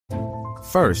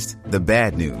First, the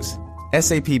bad news.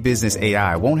 SAP Business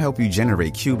AI won't help you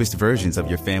generate cubist versions of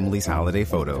your family's holiday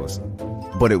photos.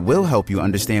 But it will help you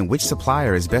understand which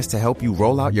supplier is best to help you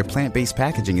roll out your plant-based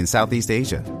packaging in Southeast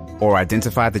Asia, or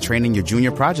identify the training your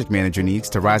junior project manager needs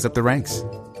to rise up the ranks,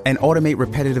 and automate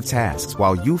repetitive tasks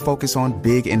while you focus on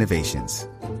big innovations,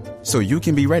 so you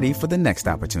can be ready for the next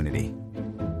opportunity.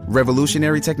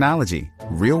 Revolutionary technology,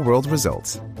 real-world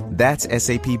results. That's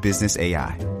SAP Business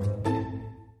AI.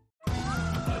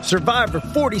 Survivor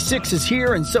 46 is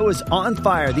here, and so is On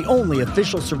Fire, the only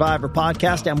official Survivor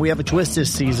podcast, and we have a twist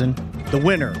this season. The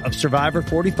winner of Survivor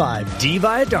 45, Dee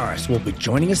Valladares, will be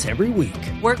joining us every week.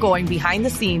 We're going behind the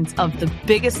scenes of the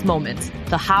biggest moments,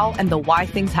 the how and the why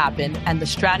things happen, and the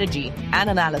strategy and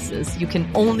analysis you can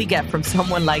only get from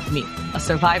someone like me, a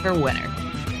Survivor winner.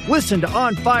 Listen to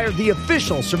On Fire, the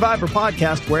official Survivor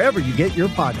podcast, wherever you get your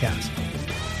podcast.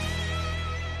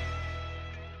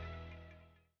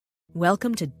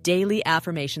 Welcome to Daily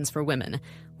Affirmations for Women,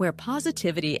 where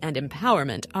positivity and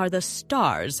empowerment are the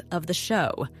stars of the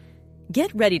show.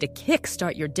 Get ready to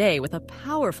kickstart your day with a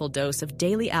powerful dose of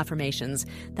daily affirmations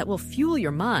that will fuel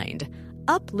your mind,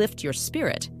 uplift your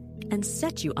spirit, and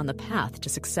set you on the path to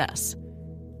success.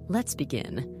 Let's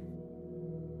begin.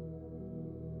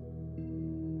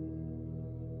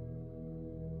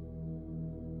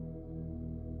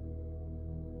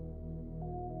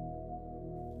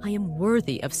 I am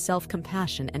worthy of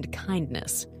self-compassion and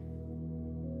kindness.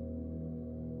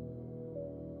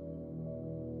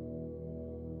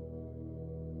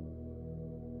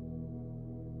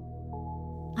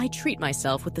 I treat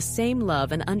myself with the same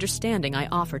love and understanding I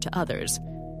offer to others.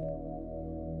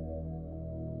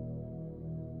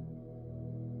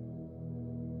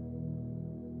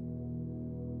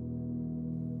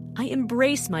 I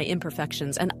embrace my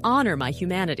imperfections and honor my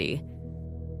humanity.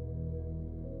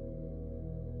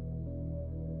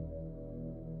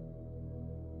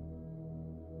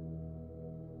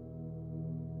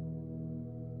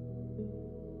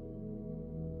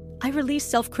 I release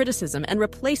self-criticism and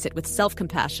replace it with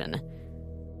self-compassion.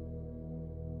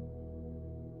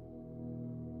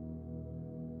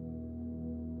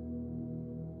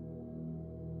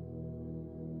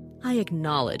 I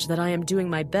acknowledge that I am doing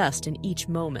my best in each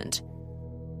moment.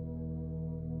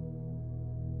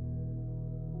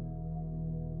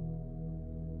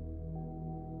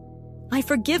 I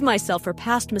forgive myself for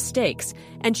past mistakes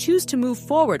and choose to move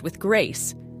forward with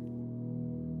grace.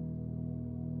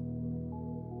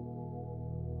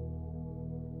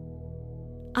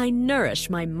 I nourish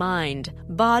my mind,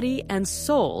 body, and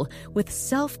soul with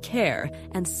self-care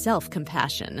and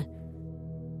self-compassion.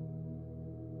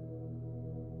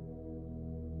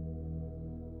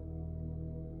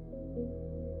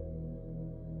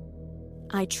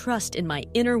 I trust in my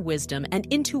inner wisdom and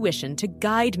intuition to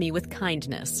guide me with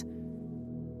kindness.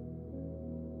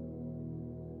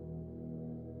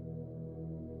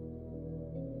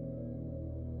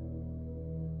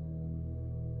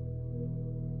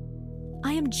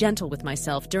 I am gentle with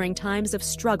myself during times of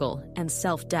struggle and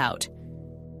self-doubt.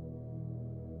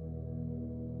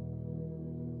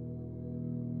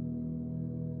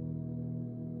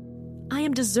 I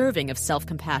am deserving of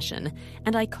self-compassion,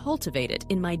 and I cultivate it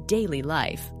in my daily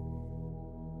life.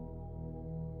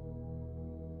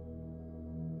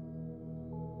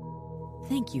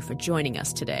 Thank you for joining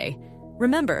us today.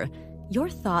 Remember, your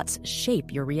thoughts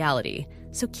shape your reality,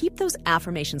 so keep those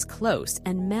affirmations close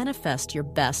and manifest your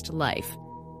best life.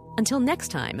 Until next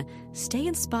time, stay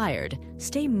inspired,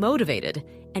 stay motivated,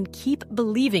 and keep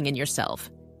believing in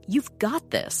yourself. You've got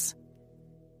this.